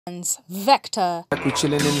Vector. Like we're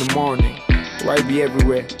chilling in the morning. Why be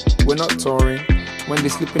everywhere? We're not touring. When they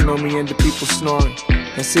sleeping on me and the people snoring.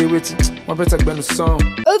 And say what better than the song.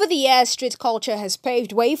 Over the years, street culture has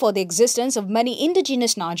paved way for the existence of many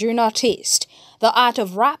indigenous Nigerian artists. The art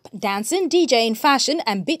of rap, dancing, DJing, fashion,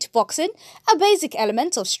 and beatboxing are basic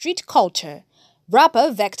elements of street culture.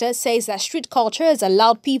 Rapper Vector says that street culture has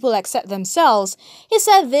allowed people accept themselves. He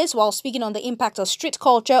said this while speaking on the impact of street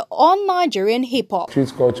culture on Nigerian hip-hop.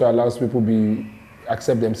 Street culture allows people to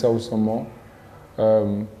accept themselves some more.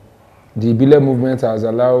 The Ibile movement has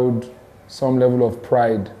allowed some level of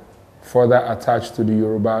pride further attached to the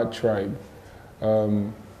Yoruba tribe.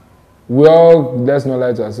 We all, let's not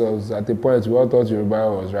lie to ourselves, at the point we all thought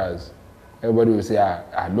Yoruba was Raz. Everybody would say,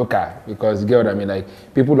 local, because you get what I mean? Like,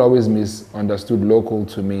 people always misunderstood local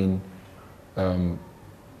to mean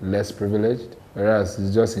less privileged, whereas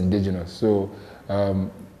it's just indigenous. So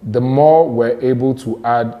the more we're able to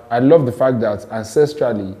add, I love the fact that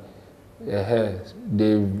ancestrally,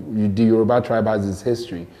 the Yoruba tribe has its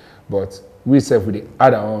history, but we self we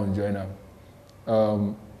add our own join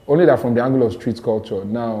them. Only that from the angle of street culture,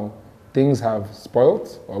 now things have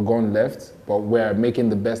spoiled or gone left, but we're making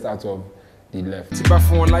the best out of the left. So I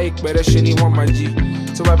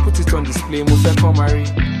put it on display,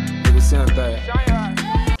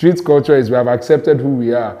 street culture is we have accepted who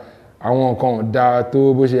we are. I won't come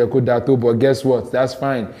dato, but guess what? That's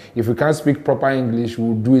fine. If we can't speak proper English,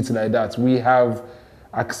 we'll do it like that. We have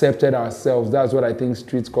accepted ourselves. That's what I think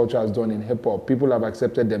street culture has done in hip-hop. People have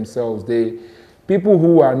accepted themselves. People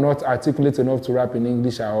who are not articulate enough to rap in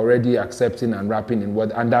English are already accepting and rapping in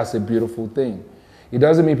word, and that's a beautiful thing. It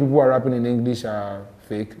doesn't mean people who are rapping in English are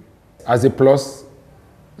fake. As a plus,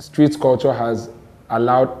 street culture has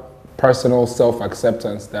allowed personal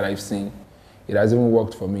self-acceptance that I've seen. It has even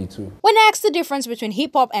worked for me too. When asked the difference between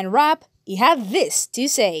hip-hop and rap, he had this to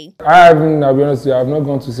say. I'll be honest with you, I've not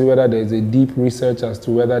gone to see whether there is a deep research as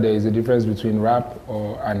to whether there is a difference between rap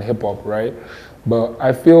and hip-hop, right? But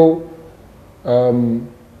I feel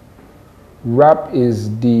rap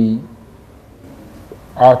is the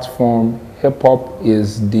art form, hip-hop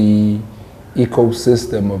is the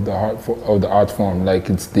ecosystem of the art form. Like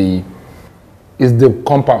it's the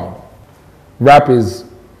compound. Rap is,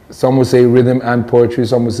 some would say rhythm and poetry,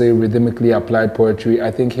 some would say rhythmically applied poetry.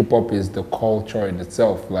 I think hip-hop is the culture in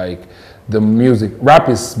itself, like the music. Rap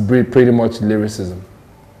is pretty much lyricism.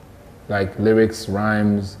 Like lyrics,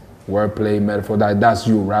 rhymes, wordplay, metaphor, that's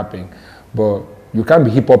you rapping. But you can't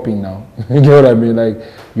be hip-hopping now, you know what I mean? Like,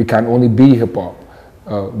 you can only be hip-hop.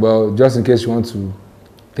 Well, just in case you want to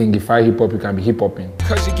thingify hip-hop, you can be hip-hopping.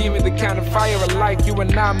 Cause you give me the kind of fire I like, you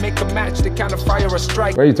and I make a match, the kind of fire I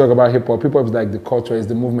strike. When you talk about hip-hop, hip-hop is like the culture, it's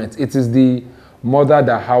the movement. It is the mother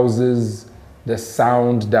that houses the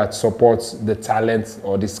sound that supports the talent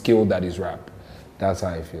or the skill that is rap. That's how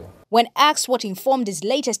I feel. When asked what informed his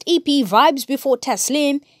latest EP, Vibes Before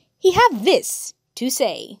Teslim, he had this to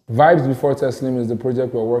say. Vibes Before Teslim is the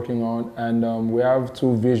project we're working on, and we have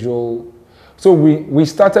two visual. So we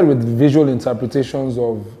started with visual interpretations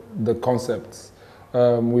of the concepts.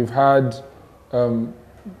 We've had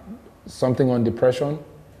something on depression,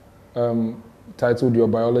 titled Your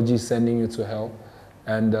Biology is Sending You to Hell,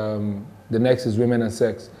 and the next is Women and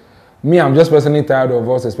Sex. Me, I'm just personally tired of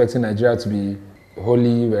us expecting Nigeria to be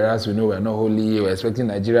holy, whereas we know we're not holy. We're expecting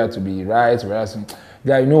Nigeria to be right, whereas,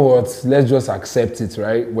 yeah, you know what, let's just accept it,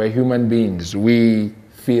 right? We're human beings, we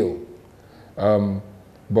feel.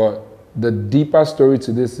 But the deeper story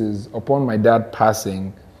to this is, upon my dad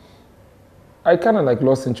passing, I kind of like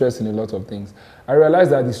lost interest in a lot of things. I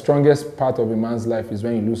realized that the strongest part of a man's life is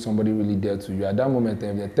when you lose somebody really dear to you. At that moment,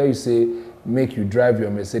 if they tell you, say, make you drive your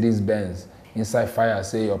Mercedes-Benz inside fire,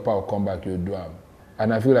 say your power will come back, you'll do it.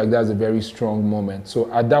 And I feel like that's a very strong moment.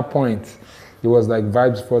 So at that point, it was like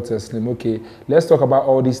Vibes for Teslim. Okay, let's talk about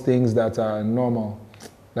all these things that are normal.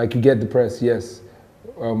 Like you get depressed, yes.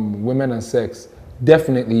 Women and sex,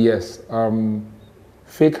 definitely yes.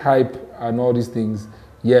 Fake hype and all these things,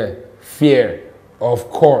 yeah. Fear, of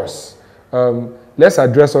course. Let's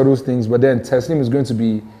address all those things, but then Teslim is going to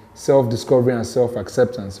be self-discovery and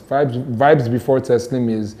self-acceptance. Vibes Before Teslim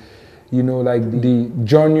is, you know, like the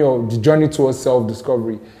journey towards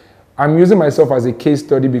self-discovery. I'm using myself as a case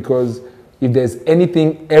study because if there's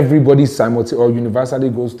anything everybody simultaneously or universally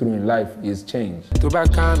goes through in life, is change.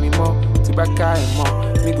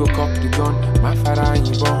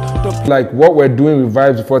 Like what we're doing with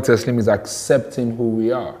Vibes Before Teslim is accepting who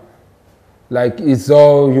we are. Like it's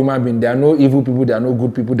all human beings. There are no evil people, there are no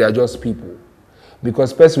good people, they are just people.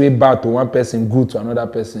 Because person way bad to one person, good to another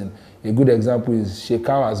person. A good example is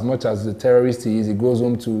Shekau, as much as the terrorist he is, he goes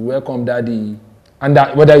home to welcome daddy. And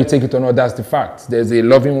that, whether you take it or not, that's the fact. There's a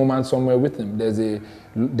loving woman somewhere with him.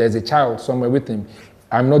 There's a child somewhere with him.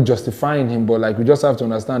 I'm not justifying him, but like we just have to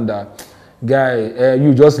understand that, guy,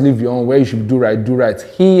 you just live your own way. You should do right, do right.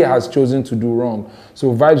 He has chosen to do wrong.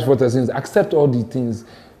 So vibes for things. Accept all these things.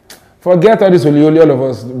 Forget all this all of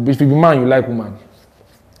us. If you be man, you like woman.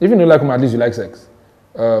 If you don't like woman, at least you like sex.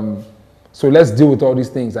 So let's deal with all these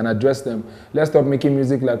things and address them. Let's stop making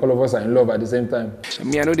music like all of us are in love at the same time.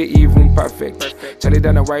 Me, I know they even perfect. Charlie,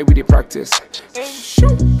 don't know why we dey practice.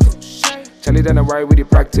 Charlie, don't know why we dey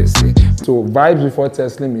practice. So vibes before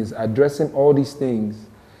Teslim is addressing all these things,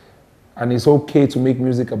 and it's okay to make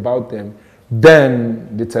music about them.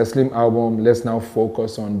 Then the Teslim album, let's now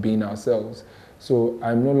focus on being ourselves. So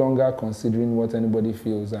I'm no longer considering what anybody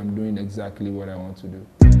feels. I'm doing exactly what I want to do.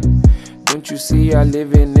 Don't you see I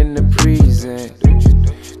living in the prison?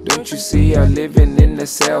 Don't you see I living in the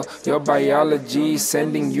cell? Your biology is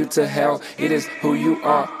sending you to hell. It is who you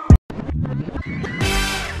are.